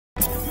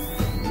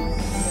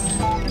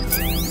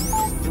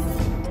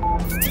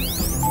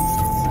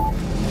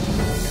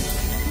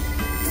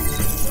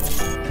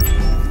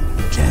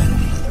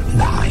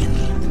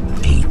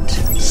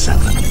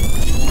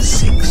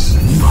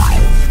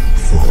5,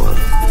 4,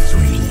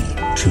 3,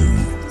 2,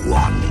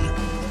 1,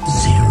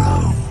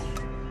 0.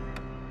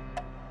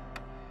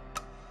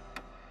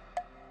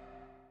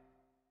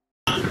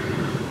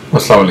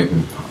 अस्सलाम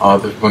वालेकुम।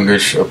 आतिफ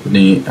बंगश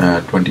अपनी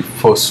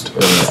 21st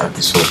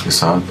एपिसोड के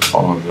साथ।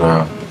 और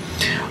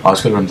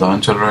आजकल रमज़ान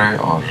चल रहा है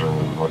और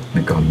वक्त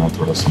निकालना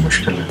थोड़ा सा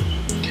मुश्किल है,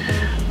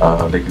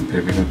 लेकिन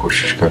फिर भी मैं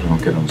कोशिश कर रहा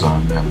हूँ कि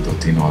रमज़ान में हम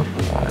 2-3 और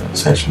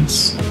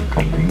सेशंस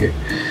कर लेंगे।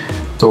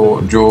 तो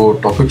जो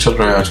टॉपिक चल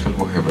रहा है आजकल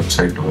वो है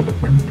वेबसाइट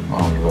डेवलपमेंट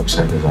और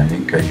वेबसाइट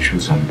डिज़ाइनिंग का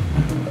इश्यूज़ हम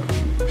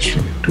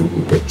पिछले 2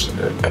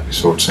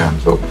 एपिसोड से हम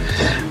लोग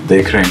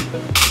देख रहे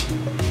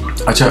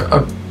हैं। अच्छा,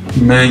 अब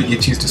मैं ये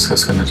चीज़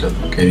डिस्कस करना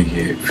चाहता हूँ कि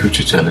ये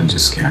फ्यूचर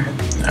चैलेंजेस क्या हैं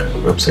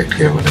वेबसाइट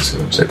के हवाले से,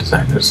 website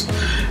designers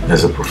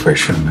as a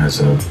profession,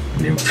 as a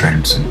new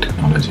trends in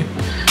technology,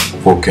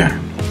 वो क्या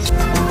हैं।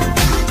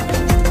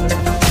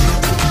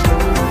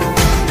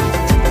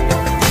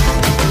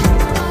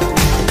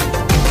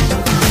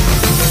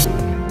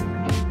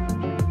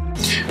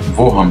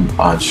 वो हम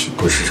आज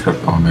कोशिश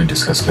करता हूँ मैं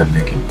डिस्कस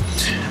करने की।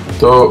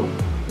 तो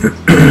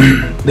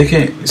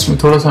देखें, इसमें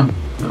थोड़ा सा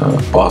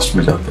पास्ट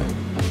में जाते हैं।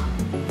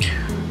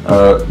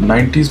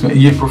 90s में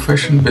ये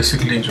प्रोफेशन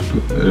बेसिकली जो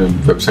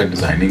वेबसाइट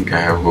डिज़ाइनिंग का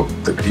है वो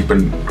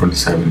तकरीबन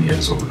 27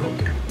 ईयर्स ओल्ड हो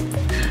गया।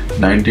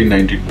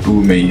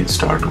 1992 में ये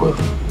स्टार्ट हुआ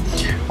था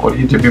और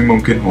ये जब भी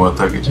मुमकिन हुआ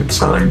था कि जब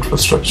सारा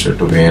इंफ्रास्ट्रक्चर,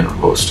 डोमेन,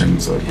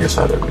 होस्टिंग्स और ये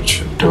सारा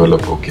कुछ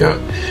डेवलप हो गया।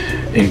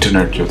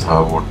 इंटरनेट जो था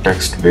वो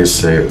टेक्स्ट बेस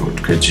से उठ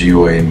के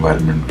GUI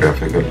environment,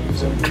 graphical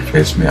user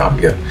interface में आ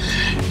गया,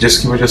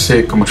 जिसकी वजह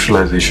से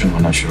कमर्शलाइजेशन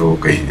होना शुरू हो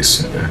गई। इस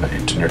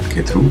इंटरनेट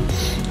के थ्रू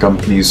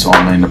कंपनीज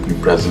ऑनलाइन अपनी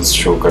प्रेजेंस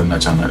शो करना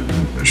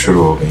चाहना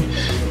शुरू हो गई,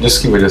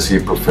 जिसकी वजह से ये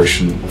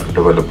प्रोफेशन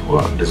डेवलप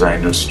हुआ।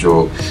 डिज़ाइनर्स जो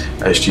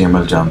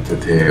HTML जानते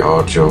थे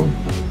और जो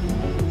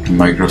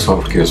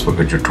माइक्रोसॉफ्ट के उस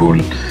वक्त जो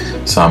टूल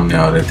सामने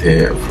आ रहे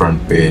थे, फ्रंट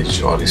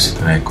पेज और इसी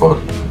तरह एक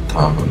और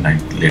था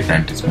लेट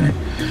 90s में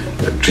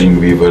ड्रीम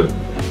वीवर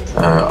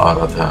आ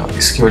रहा था।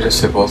 इसकी वजह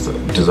से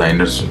बहुत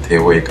डिज़ाइनर्स जो थे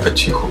वो एक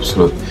अच्छी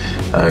खूबसूरत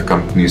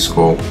कंपनीज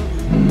को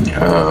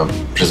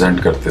प्रेजेंट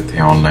करते थे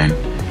ऑनलाइन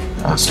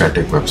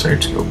स्टैटिक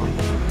वेबसाइट्स के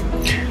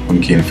ऊपर।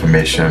 उनकी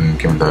इंफॉर्मेशन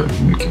उनके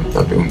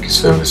मुताबिक उनकी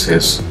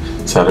सर्विसेज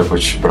सारा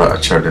कुछ बड़ा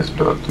अच्छा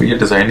डेवलप। तो ये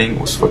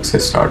डिज़ाइनिंग उस वक्त से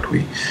स्टार्ट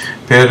हुई।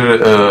 फिर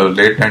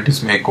लेट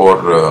 90s में एक और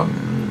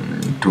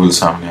टूल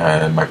सामने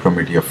आया,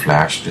 माइक्रोमीडिया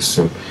फ्लैश,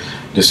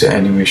 जिससे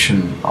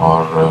एनिमेशन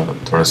और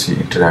थोड़ा सी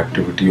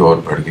इंटरैक्टिविटी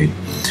और बढ़ गई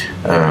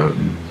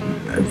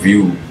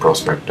व्यू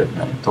प्रोस्पेक्टिव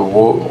में। तो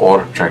वो और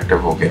अट्रैक्टिव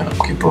हो गया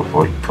आपकी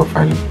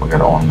प्रोफाइल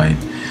वगैरह ऑनलाइन।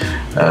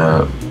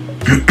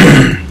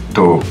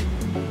 तो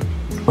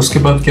उसके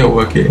बाद क्या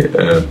हुआ कि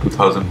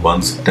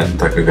 2001 से 10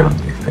 तक अगर हम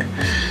देखते हैं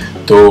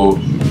तो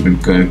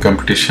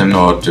कंपटीशन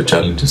और जो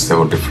चैलेंजेस थे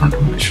वो डिफरेंट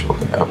होने शुरू हो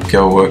गए। अब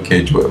क्या हुआ कि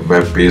जो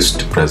वेब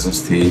बेस्ड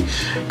प्रेजेंस थी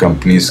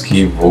कंपनीज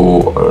की वो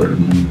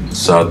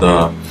ज़्यादा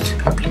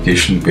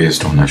एप्लीकेशन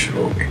बेस्ड होना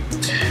शुरू हो गई।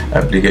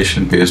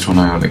 एप्लीकेशन बेस्ड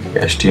होने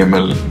के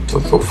HTML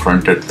तो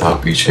फ्रंट एंड था,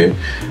 पीछे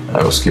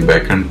उसकी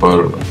बैकएंड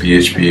पर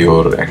PHP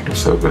और एक्टिव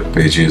सर्वर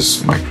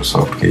पेजेस,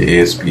 माइक्रोसॉफ्ट के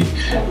ASP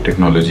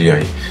टेक्नोलॉजी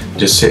आई,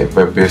 जिससे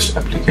वेब बेस्ड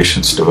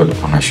एप्लीकेशंस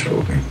डेवलप होना शुरू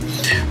हो गई।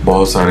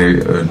 बहुत सारे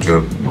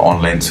जो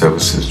ऑनलाइन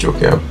सर्विसेज जो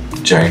कि अब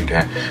जाइंट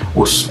हैं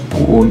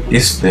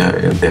इस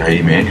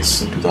दहाई में,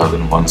 इस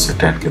 2001 से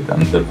 10 के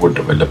अंदर वो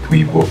डेवलप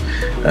हुई, वो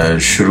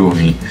शुरू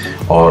हुई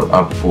और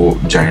अब वो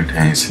जाइंट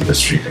हैं इस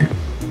इंडस्ट्री के।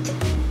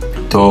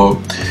 तो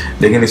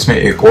लेकिन इसमें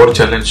एक और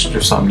चैलेंज जो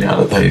सामने आ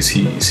रहा था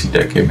इसी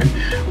डेके में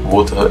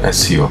वो था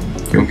SEO,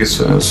 क्योंकि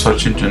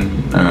सर्च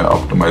इंजन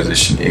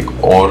ऑप्टिमाइजेशन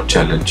एक और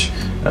चैलेंज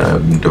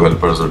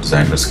डेवलपर्स और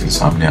डिज़ाइनर्स के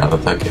सामने आ रहा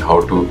था कि हाउ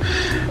टू,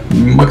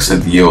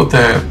 मकसद ये होता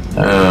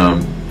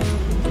है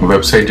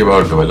वेबसाइट जब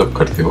आप डेवलप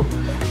करते हो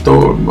तो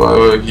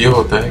ये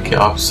होता है कि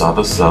आप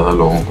ज़्यादा से ज़्यादा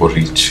लोगों को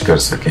रीच कर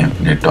सकें,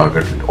 अपने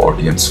टारगेटेड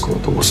ऑडियंस को।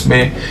 तो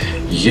उसमें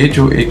ये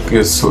जो एक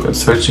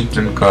सर्च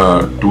इंजन का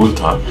टूल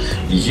था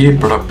ये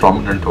बड़ा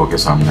प्रोमिनेंट होकर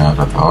सामने आ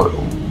रहा था।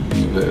 और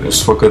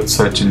उस वक्त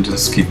सर्च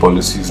इंजन्स की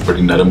पॉलिसीज़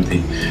बड़ी नरम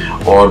थी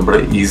और बड़ा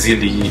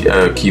इजीली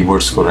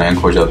कीवर्ड्स को रैंक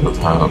हो जाता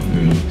था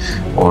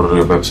और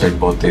वेबसाइट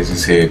बहुत तेज़ी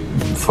से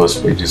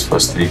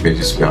फर्स्ट 3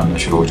 पेजेस पे आना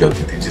शुरू हो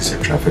जाती थी, जिससे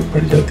ट्रैफिक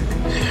बढ़ जाती थी।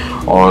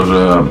 और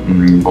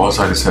बहुत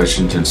सारे सर्च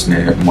इंजन्स ने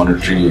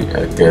मॉनेटरी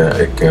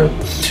एक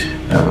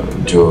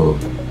जो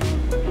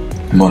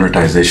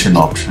मोनेटाइजेशन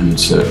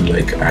ऑप्शंस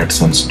लाइक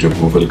एडसेंस जो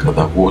गूगल का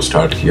था वो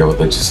स्टार्ट किया हुआ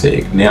था, जिससे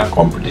एक नया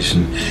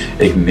कंपटीशन,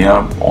 एक नया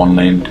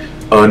ऑनलाइन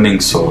अर्निंग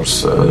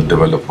सोर्स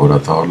डेवलप हो रहा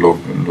था और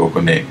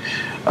लोगों ने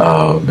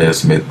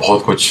इसमें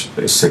बहुत कुछ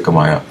इससे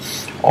कमाया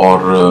और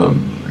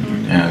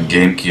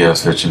गेन किया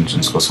सर्च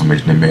इंजन्स को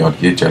समझने में। और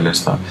ये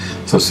चैलेंज था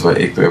सबसे बड़ा।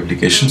 एक तो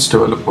एप्लीकेशंस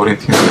डेवलप हो रही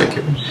थी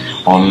लेकिन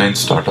ऑनलाइन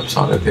स्टार्टअप्स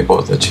आ रहे थे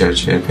बहुत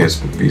अच्छे,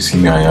 फेसबुक भी इसी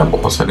में आया,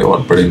 बहुत सारे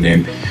और बड़े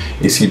नेम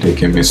इसी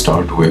डेके में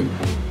स्टार्ट हुए।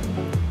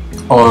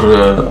 और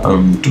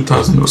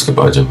 2000 उसके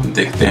बाद जब हम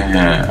देखते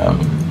हैं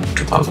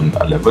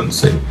 2011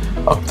 से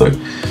अब तक,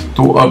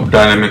 तो अब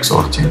डायनामिक्स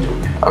और चेंज हो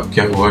गए। अब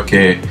क्या हुआ कि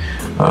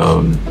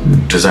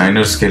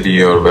डिज़ाइनर्स के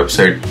लिए और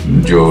वेबसाइट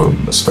जो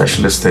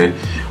स्पेशलिस्ट थे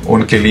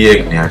उनके लिए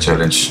एक नया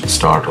चैलेंज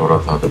स्टार्ट हो रहा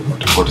था।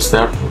 What is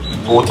that?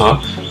 वो था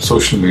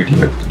सोशल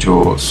मीडिया।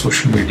 जो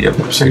सोशल मीडिया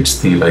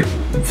वेबसाइट्स थी लाइक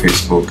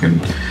फेसबुक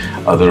एंड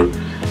अदर,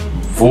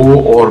 वो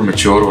और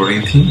मैच्योर हो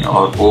रही थी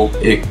और वो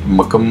एक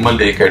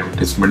मुकम्मल एक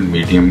एडवर्टाइजमेंट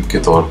मीडियम के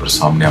तौर पर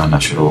सामने आना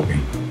शुरू हो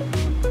गई।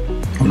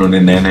 उन्होंने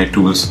नए नए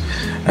टूल्स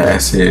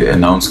ऐसे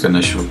अनाउंस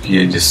करना शुरू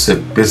किए जिससे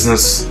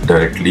बिजनेस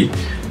डायरेक्टली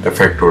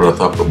इफेक्ट हो रहा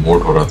था,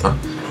 प्रमोट हो रहा था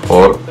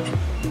और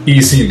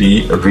इजीली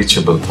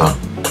रीचेबल था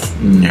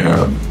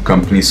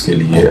कंपनीज के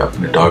लिए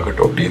अपने टारगेट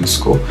ऑडियंस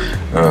को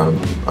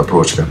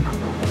अप्रोच करना।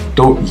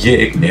 तो ये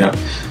एक नया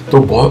तो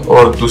बहुत,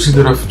 और दूसरी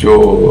तरफ जो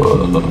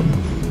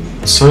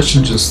सर्च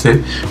इंजन्स थे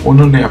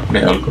उन्होंने अपने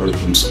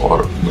एल्गोरिथम्स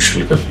और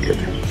मुश्किल कर दिए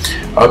थे।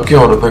 अब क्या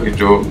हो रहा था कि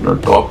जो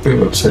टॉप पे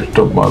वेबसाइट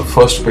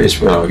फर्स्ट पेज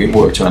पे आ गई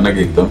वो अचानक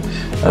एकदम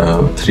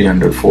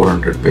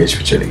 300-400 पेज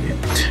पे चली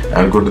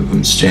गई।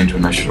 एल्गोरिथम्स चेंज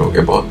होना शुरू हो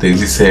गया, बहुत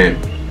तेज़ी से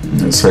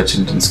सर्च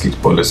इंजन्स की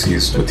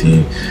पॉलिसीज़ जो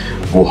थी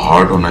वो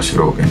हार्ड होना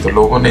शुरू हो गई। तो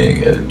लोगों ने,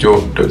 जो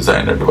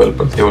डिज़ाइनर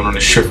डेवलपर थे,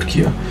 उन्होंने शिफ्ट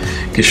किया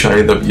कि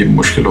शायद अब ये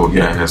मुश्किल हो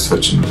गया है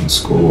सर्च इंजन्स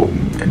को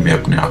में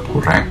अपने आप को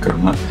रैंक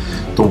करना,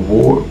 तो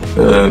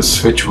वो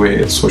स्विच हुए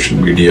सोशल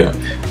मीडिया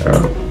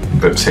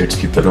वेबसाइट्स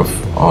की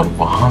तरफ और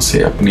वहाँ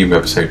से अपनी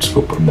वेबसाइट्स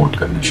को प्रमोट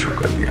करना शुरू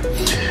कर दिया।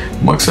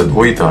 मकसद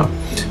वही था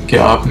कि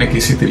आपने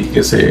किसी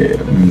तरीके से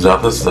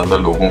ज़्यादा से ज़्यादा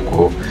लोगों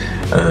को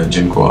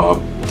जिनको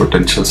आप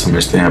पोटेंशियल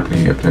समझते हैं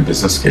अपने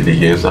बिजनेस के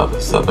लिए, ज़्यादा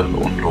से ज़्यादा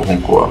उन लोगों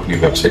को अपनी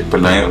वेबसाइट पर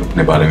लाएं और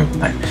अपने बारे में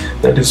बताएं।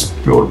 That is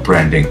pure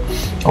branding.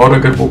 और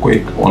अगर वो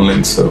कोई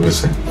ऑनलाइन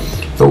सर्विस है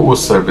तो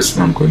उस सर्विस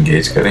में उनको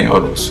एंगेज करें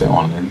और उससे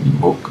ऑनलाइन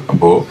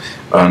वो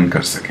अर्न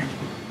कर सकें।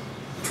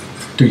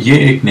 तो ये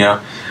एक नया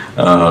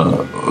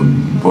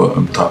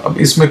था। अब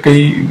इसमें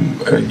कई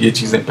ये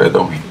चीज़ें पैदा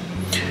हुई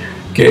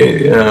कि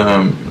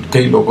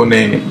कई लोगों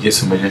ने ये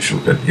समझना शुरू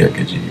कर दिया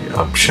कि जी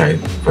अब शायद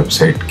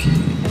वेबसाइट की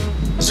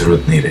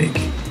ज़रूरत नहीं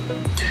रहेगी,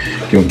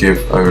 क्योंकि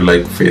अगर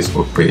लाइक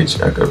फेसबुक पेज,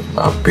 अगर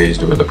आप पेज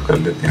डेवलप कर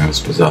लेते हैं, उस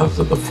पर ज़्यादा से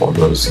ज़्यादा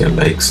फॉलोअर्स या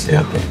लाइक्स ले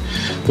आते हैं,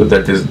 तो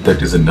that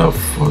is enough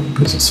for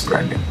business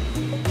branding.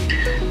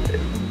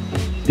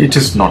 It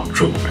is not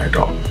true at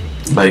all.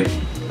 Like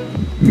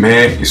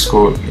मैं इसको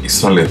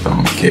इस तरह लेता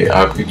हूँ कि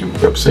आपकी जो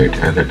वेबसाइट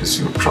है that is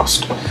your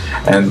trust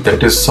and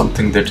that is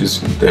something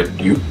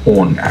that you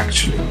own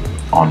actually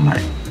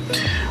online.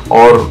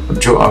 और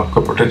जो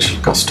आपका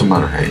पोटेंशियल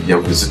कस्टमर है या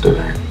विजिटर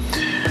है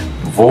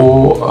वो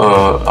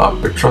आप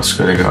पे ट्रस्ट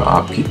करेगा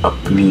आपकी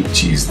अपनी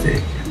चीज़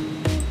देख के,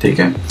 ठीक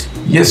है।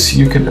 Yes,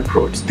 you can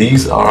approach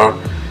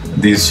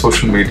these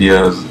social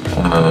medias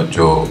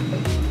जो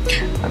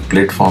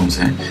प्लेटफॉर्म्स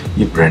हैं,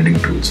 ये ब्रांडिंग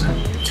टूल्स हैं,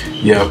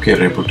 ये आपके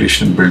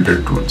रेपुटेशन बिल्डर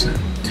टूल्स हैं,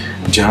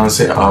 जहाँ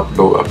से आप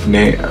लोग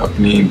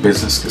अपनी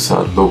बिजनेस के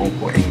साथ लोगों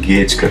को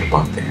एंगेज कर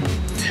पाते हैं,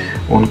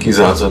 उनकी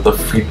ज़्यादा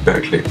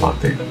फीडबैक ले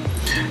पाते हैं।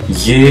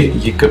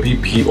 ये कभी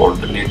भी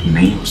ऑल्टरनेट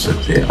नहीं हो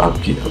सकते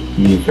आपकी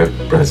अपनी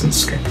वेब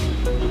प्रेजेंस के,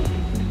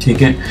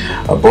 ठीक है।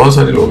 अब बहुत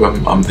सारे लोग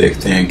हम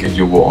देखते हैं कि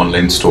जो वो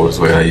ऑनलाइन स्टोर्स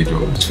वगैरह, ये जो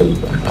आजकल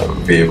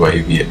वेव आई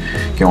भी है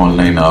कि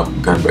ऑनलाइन आप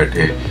घर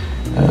बैठे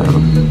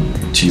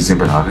चीज़ें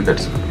बना रहे हैं, दैट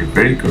इज़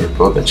वेरी गुड,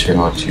 बहुत अच्छे,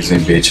 और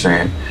चीज़ें बेच रहे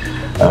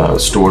हैं।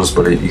 स्टोर्स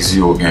बड़े इजी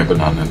हो गए हैं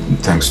बनाना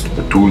थैंक्स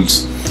टू द टूल्स।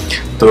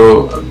 तो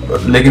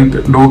लेकिन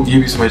लोग ये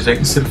भी समझ रहे हैं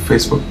कि सिर्फ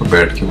फेसबुक पर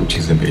बैठ के वो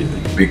चीज़ें बेच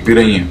देंगे, बिक भी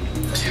रही हैं,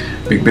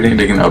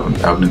 लेकिन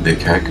आपने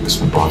देखा है कि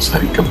उसमें बहुत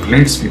सारी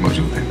कंप्लेंट्स भी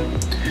मौजूद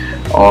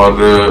हैं और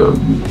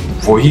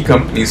वही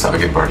कंपनीज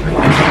आगे बढ़ रही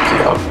हैं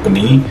कि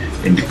अपनी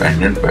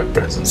इंडिपेंडेंट वेब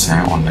प्रेजेंस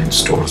हैं, ऑनलाइन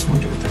स्टोर्स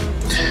मौजूद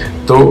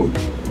हैं। तो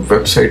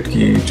वेबसाइट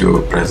की जो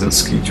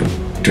प्रेजेंस की जो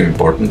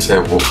इम्पोर्टेंस है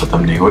वो ख़त्म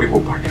नहीं हो रही, वो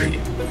बढ़ रही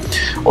है।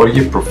 और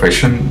ये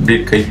प्रोफेशन भी,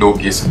 कई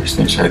लोग ये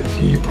समझते हैं शायद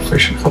कि ये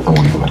प्रोफेशन ख़त्म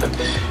होने वाला है।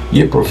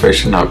 ये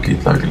प्रोफेशन आपकी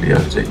इतना के लिए आ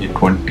जाए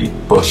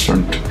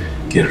 20%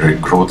 के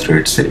ग्रोथ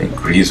रेट से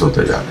इंक्रीज़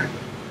होता जा रहा है,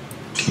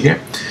 ठीक है।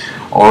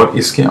 और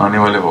इसके आने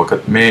वाले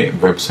वक्त में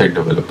वेबसाइट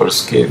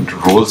डेवलपर्स के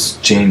रोल्स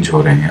चेंज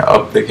हो रहे हैं।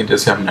 अब देखें,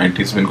 जैसे हम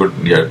 90s में इनको,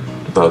 या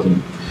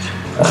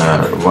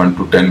 2001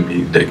 to 10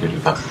 भी डेकेड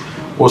था,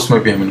 उसमें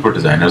भी हम इनको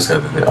डिज़ाइनर्स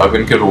कहते थे। अब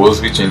इनके रोल्स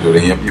भी चेंज हो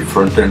रहे हैं। अब ये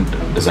फ्रंट एंड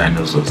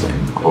डिज़ाइनर्स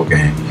हो गए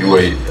हैं,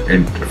 यूआई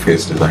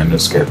इंटरफेस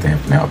डिज़ाइनर्स कहते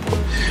हैं अपने आप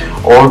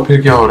को। और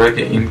फिर क्या हो रहा है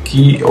कि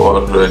इनकी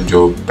और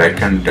जो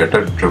back and data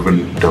driven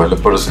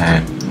developers हैं,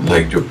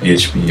 लाइक जो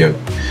PHP या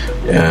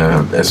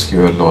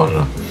SQL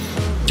और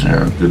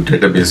जो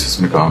डेटाबेसेस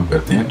में काम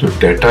करते हैं, तो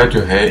डेटा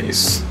जो है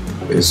इस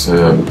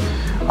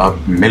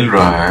अब मिल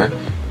रहा है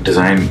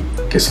डिज़ाइन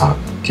के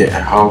साथ कि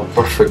how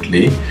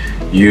perfectly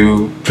you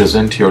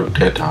present your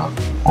data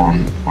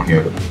on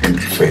your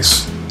interface,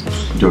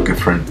 जो कि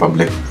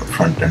पब्लिक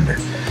फ्रंट एंड है।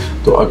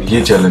 तो अब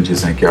ये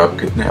चैलेंजेस हैं कि आप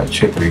कितने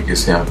अच्छे तरीके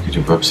से आपकी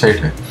जो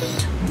वेबसाइट है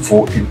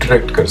वो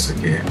इंटरेक्ट कर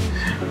सके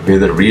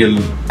with real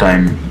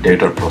time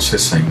data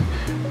processing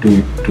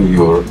to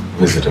your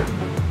visitor.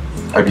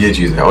 अब ये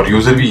चीज़ है, और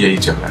यूज़र भी यही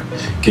चाह रहा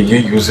है कि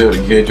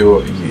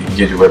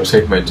ये जो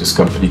वेबसाइट में जिस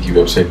कंपनी की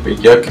वेबसाइट पे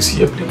या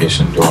किसी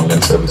एप्लीकेशन जो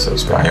ऑनलाइन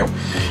सर्विसेज पे आया हूँ,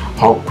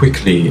 how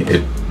quickly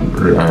it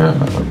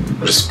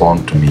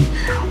respond to me.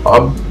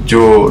 अब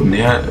जो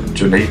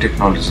नई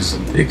टेक्नोलॉजीज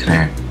हम देख रहे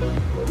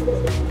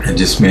हैं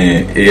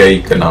जिसमें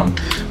AI का नाम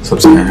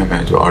सबसे अहम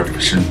है, जो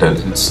आर्टिफिशियल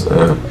इंटेलिजेंस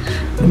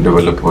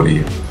डेवलप हो रही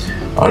है।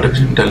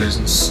 आर्टिफिशियल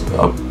इंटेलिजेंस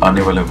अब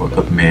आने वाले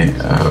वक्त में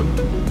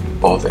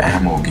बहुत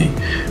अहम होगी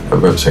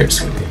वेबसाइट्स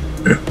के लिए।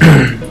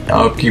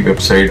 आपकी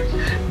वेबसाइट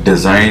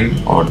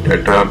डिज़ाइन और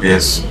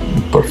डेटाबेस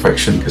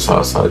परफेक्शन के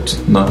साथ साथ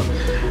जितना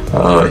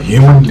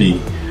ह्यूमनली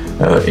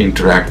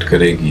इंटरेक्ट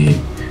करेगी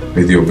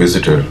विद योर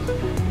विजिटर,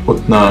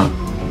 उतना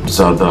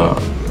ज़्यादा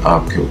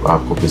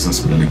आपको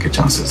बिजनेस मिलने के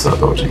चांसेस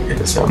ज़्यादा हो जाएंगे।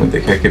 जैसे आपने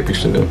देखा है कि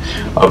पिछले दिन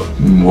अब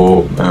वो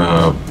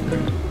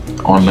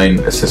ऑनलाइन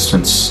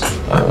असिस्टेंट्स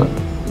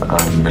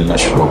मिलना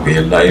शुरू हो गई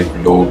है। लाइव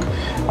लोग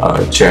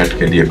चैट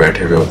के लिए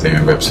बैठे हुए होते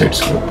हैं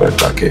वेबसाइट्स के ऊपर,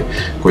 ताकि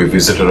कोई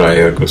विजिटर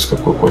आए अगर उसका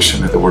कोई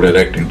क्वेश्चन है तो वो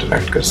डायरेक्ट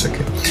इंटरेक्ट कर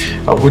सके।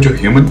 अब वो जो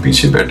ह्यूमन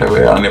पीछे बैठा हुआ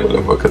है, आने वाले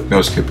वक्त में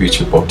उसके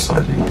पीछे बॉट्स आ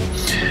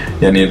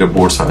जाएंगे, यानी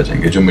रोबोट्स आ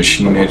जाएंगे। जो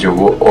मशीन है जो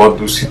वो, और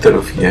दूसरी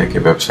तरफ ये है कि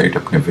वेबसाइट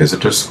अपने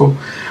विजिटर्स को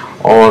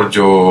और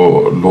जो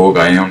लोग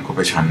आए हैं उनको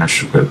पहचानना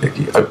शुरू कर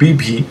देगी। अभी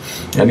भी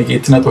यानी कि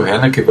इतना तो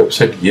है ना कि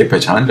वेबसाइट ये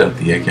पहचान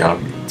जाती है कि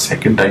आप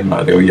सेकंड टाइम आ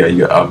रहे हो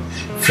या आप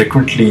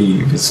फ्रिक्वेंटली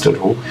विजिटर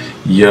हो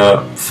या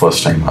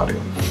फर्स्ट टाइम आ रहे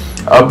हो।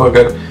 अब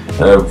अगर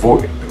वो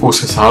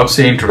उस हिसाब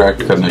से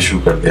इंटरेक्ट करना शुरू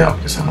कर दे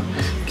आपके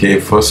साथ कि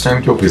फर्स्ट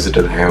टाइम जो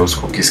विजिटर है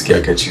उसको क्या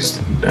क्या चीज़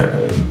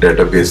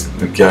डेटाबेस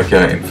क्या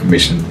क्या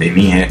इंफॉर्मेशन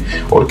देनी है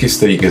और किस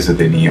तरीके से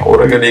देनी है,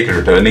 और अगर एक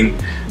रिटर्निंग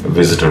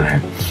विजिटर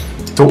है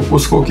तो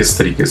उसको किस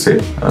तरीके से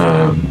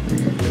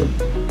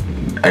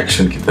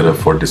एक्शन की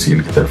तरफ और डिसीजन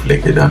की तरफ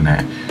लेके जाना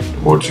है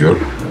टुवर्ड्स योर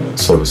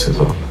सर्विसेज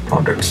और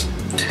प्रोडक्ट्स।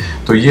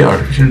 तो ये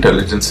आर्टिफिशियल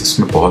इंटेलिजेंस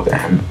इसमें बहुत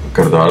अहम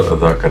किरदार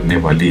अदा करने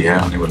वाली है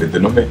आने वाले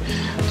दिनों में।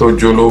 तो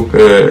जो लोग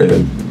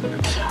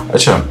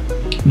अच्छा,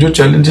 जो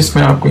चैलेंजेस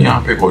मैं आपको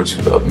यहाँ पे और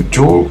चीज़ बता दूँ,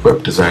 जो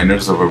वेब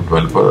डिज़ाइनर्स और वेब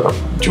डेवलपर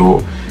अब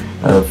जो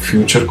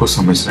फ्यूचर को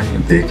समझ रहे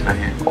हैं, देख रहे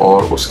हैं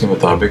और उसके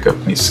मुताबिक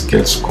अपनी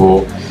स्किल्स को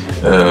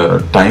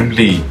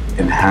टाइमली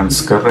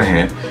इन्हांस कर रहे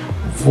हैं,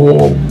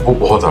 वो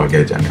बहुत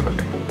आगे जाने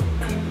वाले हैं।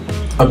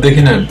 अब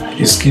देखिए ना,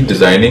 इसकी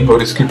डिज़ाइनिंग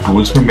और इसकी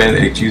टूल्स में मैं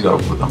एक चीज़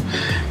आपको बताऊँ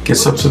कि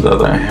सबसे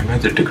ज़्यादा अहम है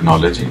जो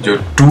टेक्नोलॉजी, जो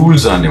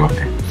टूल्स आने वाले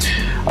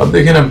हैं। अब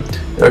देखिए ना,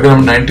 अगर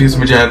हम 90s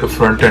में जाएं तो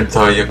फ्रंट एंड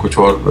था या कुछ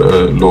और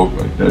लोग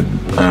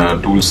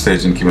टूल्स थे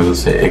जिनकी मदद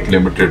से एक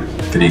लिमिटेड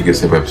तरीके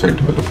से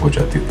वेबसाइट डेवलप हो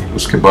जाती थी।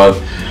 उसके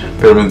बाद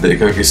फिर हमने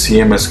देखा कि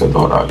CMS का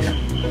दौर आ गया।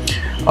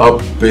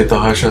 अब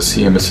बेतहाशा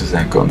CMS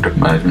हैं, कॉन्टेंट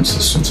मैनेजमेंट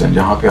सिस्टम्स हैं,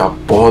 जहाँ पे आप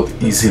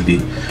बहुत इजीली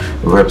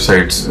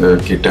वेबसाइट्स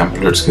के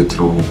टेम्पलेट्स के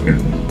थ्रू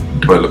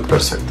डेवलप कर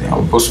सकते हैं।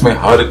 अब उसमें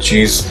हर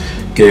चीज़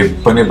के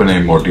बने बने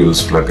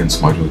मॉड्यूल्स,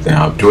 प्लगइन्स मौजूद हैं।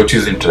 आप जो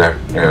चीज़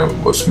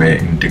उसमें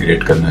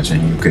इंटीग्रेट करना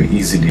चाहिए, you can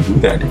easily do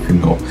that if you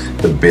know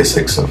the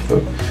basics of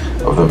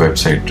the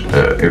website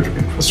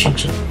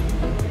infrastructure.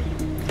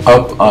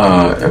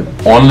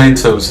 अब ऑनलाइन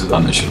सर्विसेज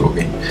आना शुरू हो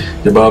गई।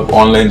 जब आप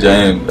ऑनलाइन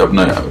जाएं,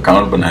 अपना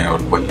अकाउंट बनाएं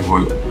और वही वो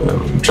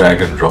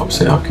ड्रैग एंड ड्रॉप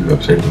से आपकी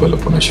वेबसाइट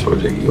डेवलप होना शुरू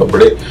हो जाएगी और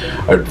बड़े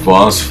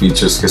एडवांस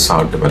फीचर्स के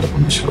साथ डेवलप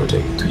होना शुरू हो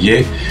जाएगी। तो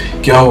ये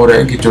क्या हो रहा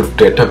है कि जो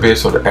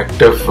डेटाबेस और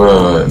एक्टिव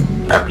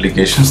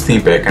एप्लीकेशंस थी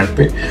बैकएंड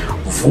पे,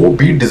 वो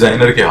भी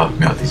डिज़ाइनर के हाथ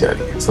में आती जा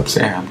रही है।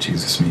 सबसे अहम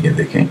चीज़ इसमें ये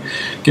देखें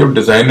कि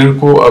डिज़ाइनर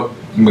को अब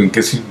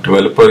किसी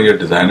डेवलपर या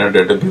डिज़ाइनर,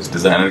 डेटाबेस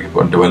डिज़ाइनर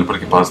के डेवलपर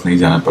के पास नहीं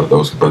जाना पड़ता।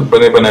 उसके पास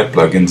बने बनाए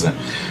प्लगइन्स हैं,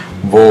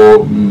 वो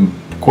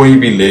कोई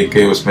भी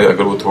लेके उसमें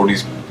अगर वो थोड़ी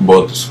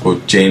बहुत उसको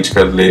चेंज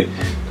कर ले,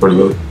 थोड़ी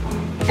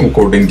बहुत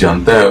कोडिंग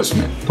जानता है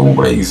उसमें, तो वो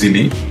बड़ा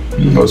इजीली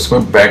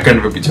उसमें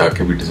बैकएंड पे भी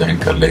जाके भी डिज़ाइन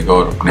कर लेगा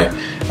और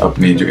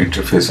अपने जो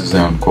इंटरफेसेस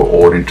हैं उनको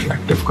और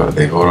इंटरेक्टिव कर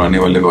देगा। और आने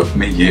वाले वक्त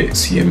में ये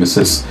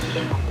CMSs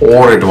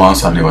और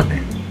एडवांस आने वाले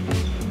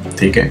हैं।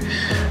 ठीक है,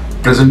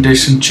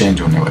 प्रेजेंटेशन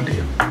चेंज होने वाली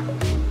है।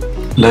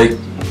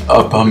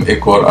 अब हम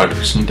एक और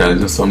आर्टिफिशियल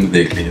इंटेलिजेंस हमने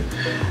देख लिया,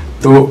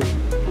 तो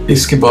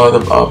इसके बाद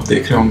अब आप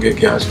देख रहे होंगे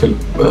कि आजकल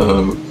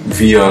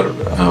VR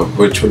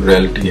वर्चुअल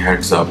रियलिटी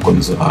हेड्स आपको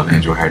नजर आ रहे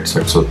हैं, जो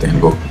हेडसेट्स होते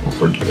हैं लोग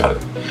ऊपर लगा रहे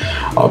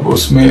हैं। अब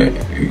उसमें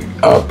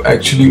आप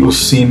एक्चुअली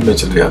उस सीन में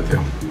चले जाते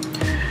हो।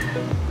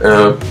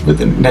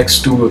 With in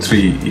next 2 or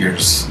 3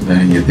 years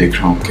मैं ये देख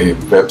रहा हूँ कि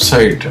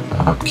वेबसाइट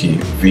आपकी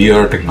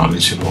VR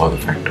टेक्नोलॉजी से बहुत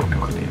इफेक्ट होने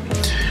वाली है।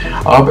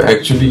 आप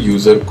एक्चुअली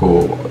यूज़र को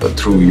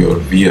through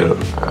your VR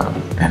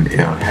and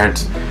AR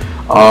heads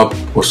आप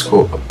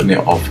उसको अपने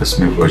ऑफिस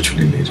में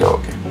वर्चुअली ले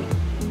जाओगे।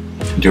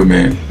 जो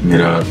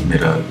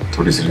मेरा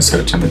थोड़ी सी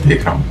रिसर्च में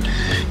देख रहा हूँ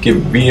कि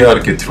VR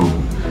के थ्रू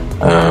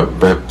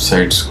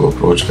वेबसाइट्स को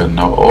अप्रोच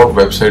करना और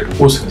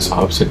वेबसाइट उस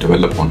हिसाब से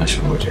डेवलप होना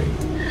शुरू हो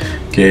जाएगी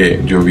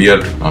कि जो VR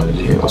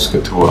टेक्नोलॉजी है उसके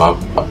थ्रू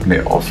आप अपने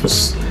ऑफिस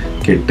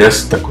के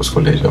डेस्क तक उसको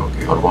ले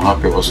जाओगे और वहाँ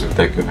पे हो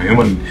सकता है कि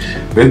human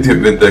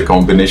with the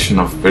combination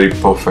of very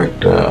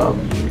perfect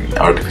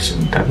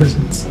artificial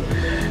intelligence,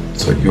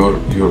 so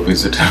your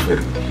visitor will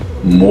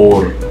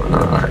more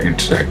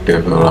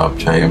interactive, और आप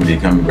चाहे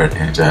अमेरिका में बैठे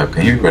हैं, चाहे आप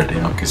कहीं भी बैठे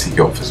हैं, आप किसी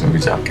के ऑफिस में भी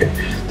जाके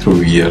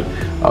थ्रू ईयर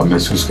आप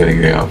महसूस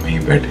करेंगे आप वहीं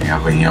बैठे हैं,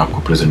 वहीं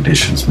आपको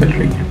प्रेजेंटेशंस मिल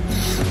रही हैं,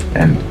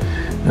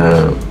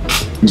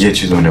 एंड ये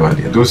चीज़ होने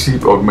वाली है। दूसरी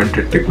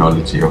ऑगमेंटेड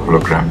टेक्नोलॉजी और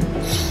होलोग्राम।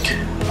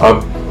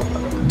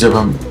 अब जब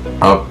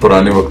आप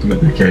पुराने वक्त में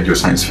देखें जो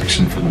साइंस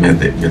फिक्शन फिल्में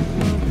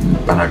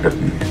बना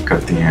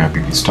करती हैं अभी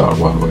भी, स्टार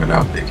वॉर वगैरह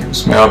आप देखें,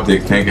 उसमें आप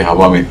देखते हैं कि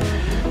हवा में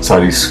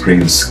सारी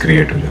स्क्रीन्स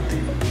क्रिएट हो जाती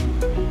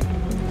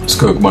हैं,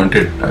 इसको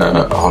ऑगमेंटेड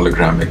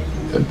होलोग्रामिक।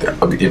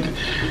 अब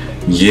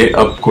ये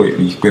अब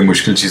कोई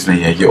मुश्किल चीज़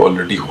नहीं है, ये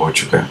ऑलरेडी हो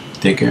चुका है,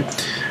 ठीक है।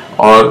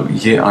 और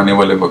ये आने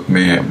वाले वक्त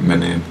में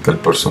मैंने कल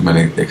परसों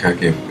मैंने देखा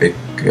कि एक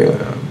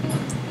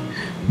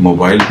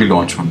मोबाइल भी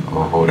लॉन्च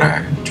हो रहा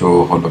है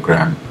जो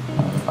होलोग्राम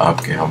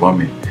आपके हवा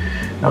में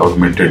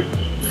ऑगमेंटेड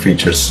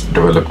फीचर्स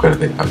डेवलप कर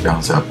देगा,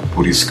 जहाँ से आपको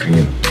पूरी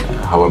स्क्रीन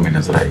हवा में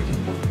नज़र आएगी।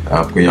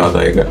 आपको याद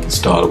आएगा कि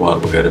स्टार वार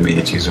वगैरह में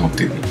ये चीज़ें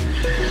होती थी,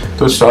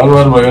 तो स्टार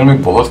वार वगैरह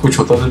में बहुत कुछ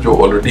होता था जो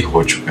ऑलरेडी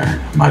हो चुका है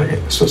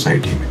हमारे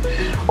सोसाइटी में,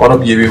 और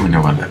अब ये भी होने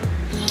वाला है।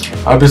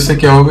 अब इससे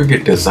क्या होगा कि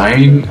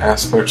डिज़ाइन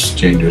एस्पेक्ट्स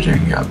चेंज हो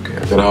जाएंगे आपके।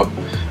 अगर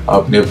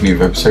आपने अपनी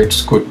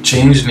वेबसाइट्स को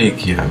चेंज नहीं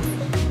किया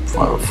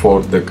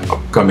फॉर द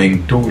अपकमिंग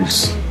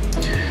टूल्स,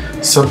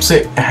 सबसे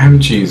अहम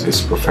चीज़ इस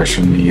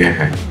प्रोफेशन में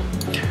यह है,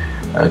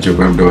 जो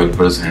वेब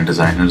डेवलपर्स हैं,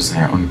 डिज़ाइनर्स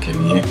हैं, उनके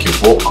लिए कि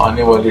वो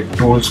आने वाले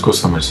टूल्स को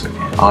समझ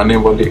सकें, आने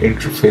वाले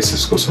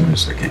इंटरफेसेस को समझ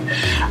सकें।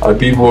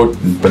 अभी वो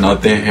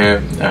बनाते हैं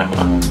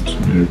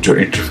जो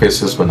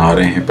इंटरफेसेस बना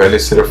रहे हैं, पहले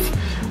सिर्फ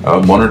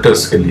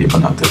मॉनिटर्स के लिए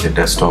बनाते थे,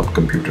 डेस्कटॉप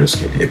कंप्यूटर्स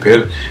के लिए।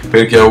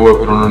 फिर क्या हुआ,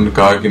 फिर उन्होंने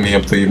कहा कि नहीं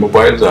अब तो ये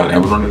मोबाइल्स आ रहे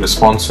हैं, उन्होंने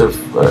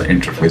रिस्पॉन्सिव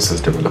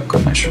इंटरफेसेस डेवलप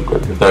करना शुरू कर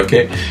दिया, ताकि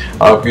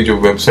आपकी जो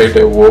वेबसाइट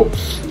है वो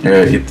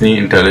इतनी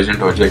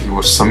इंटेलिजेंट हो जाए कि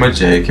वो समझ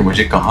जाए कि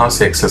मुझे कहाँ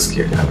से एक्सेस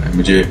किया जा रहा है,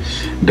 मुझे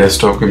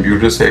डेस्कटॉप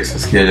कंप्यूटर से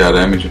एक्सेस किया जा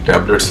रहा है, मुझे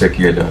टैबलेट से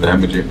किया जा रहा है,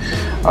 मुझे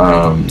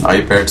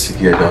आईपैड से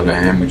किया जा रहा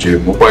है, मुझे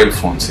मोबाइल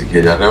फ़ोन से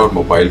किया जा रहा है, और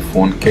मोबाइल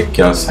फ़ोन के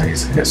क्या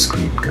साइज़ है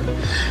स्क्रीन का।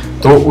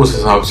 तो उस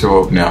हिसाब से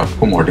वो अपने आप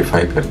को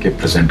मॉडिफाई करके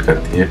प्रेजेंट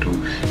करती है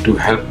to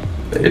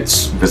help it's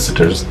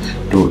visitors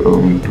to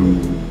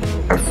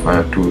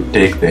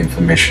take the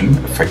information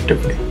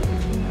effectively.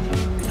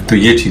 तो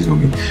ये चीज़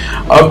होगी।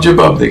 अब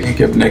जब आप देखें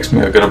कि अब नेक्स्ट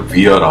में अगर अब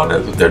VR आ रहा है,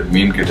 तो दैट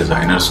मीन के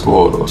डिज़ाइनर्स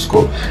को और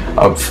उसको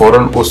अब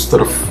फ़ौरन उस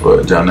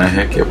तरफ जाना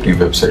है कि अपनी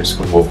वेबसाइट्स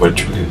को वो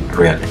वर्चुअल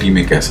रियलिटी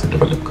में कैसे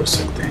डेवलप कर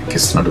सकते हैं,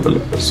 किस तरह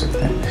डेवलप कर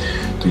सकते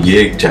हैं। तो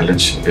ये एक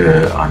चैलेंज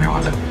आने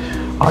वाला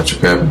आ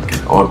चुका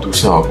है। और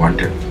दूसरा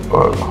ऑगमेंटेड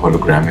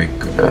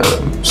होलोग्रामिक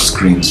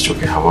स्क्रीन्स जो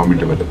कि हवा में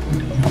डेवलप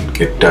होनी है,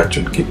 उनके टच,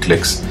 उनके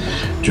क्लिक्स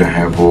जो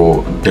हैं वो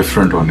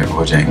डिफरेंट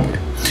हो जाएंगे।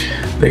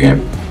 देखें,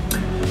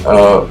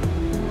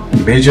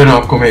 मेजर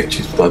आपको मैं एक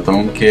चीज़ बताता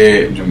हूँ कि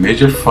जो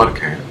मेजर फ़र्क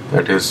है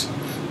दैट इज़,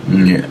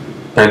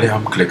 पहले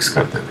हम क्लिक्स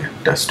करते थे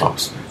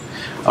डेस्कटॉप्स में,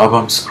 अब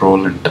हम स्क्रॉल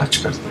एंड टच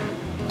करते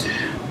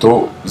हैं। तो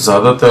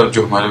ज़्यादातर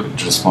जो हमारे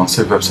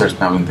रिस्पॉन्सिव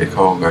वेबसाइट्स में आपने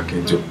देखा होगा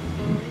कि जो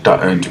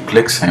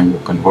क्लिक्स हैं वो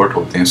कन्वर्ट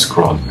होते हैं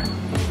स्क्रॉल में,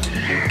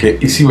 कि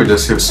इसी वजह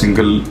से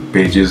सिंगल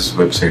पेजेस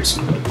वेबसाइट्स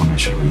डेवलप होना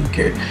शुरू हुई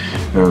कि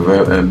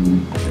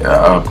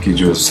आपकी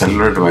जो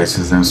सेलुलर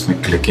डिवाइसेस हैं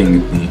उसमें क्लिकिंग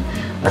इतनी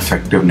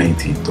इफेक्टिव नहीं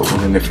थी, तो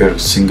उन्होंने फिर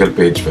single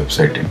page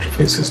website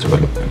interfaces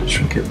develop करना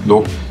शुरू किया।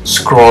 लोग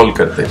स्क्रॉल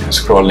करते हैं,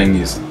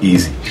 स्क्रॉलिंग इज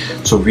ईजी,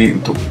 सो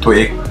तो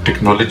एक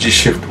टेक्नोलॉजी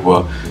शिफ्ट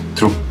हुआ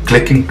थ्रू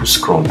क्लिकिंग टू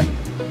स्क्रॉलिंग,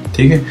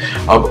 ठीक है।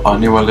 अब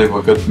आने वाले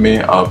वक्त में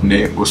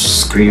आपने उस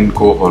स्क्रीन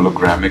को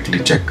होलोग्रामिकली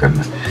चेक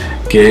करना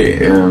कि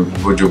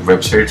वो जो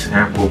वेबसाइट्स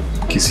हैं वो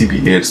किसी भी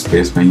एयर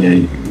स्पेस में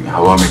या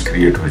हवा में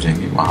क्रिएट हो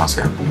जाएंगी, वहाँ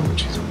से आपने वो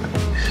चीज़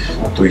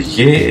करनी। तो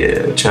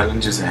ये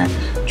चैलेंजेस हैं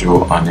जो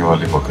आने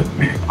वाले वक्त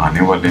में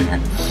आने वाले हैं।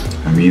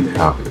 उम्मीद है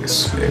आप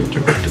इस जो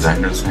वेब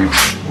डिज़ाइनर्स हैं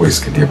वो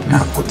इसके लिए अपने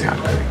आप को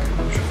तैयार करेंगे।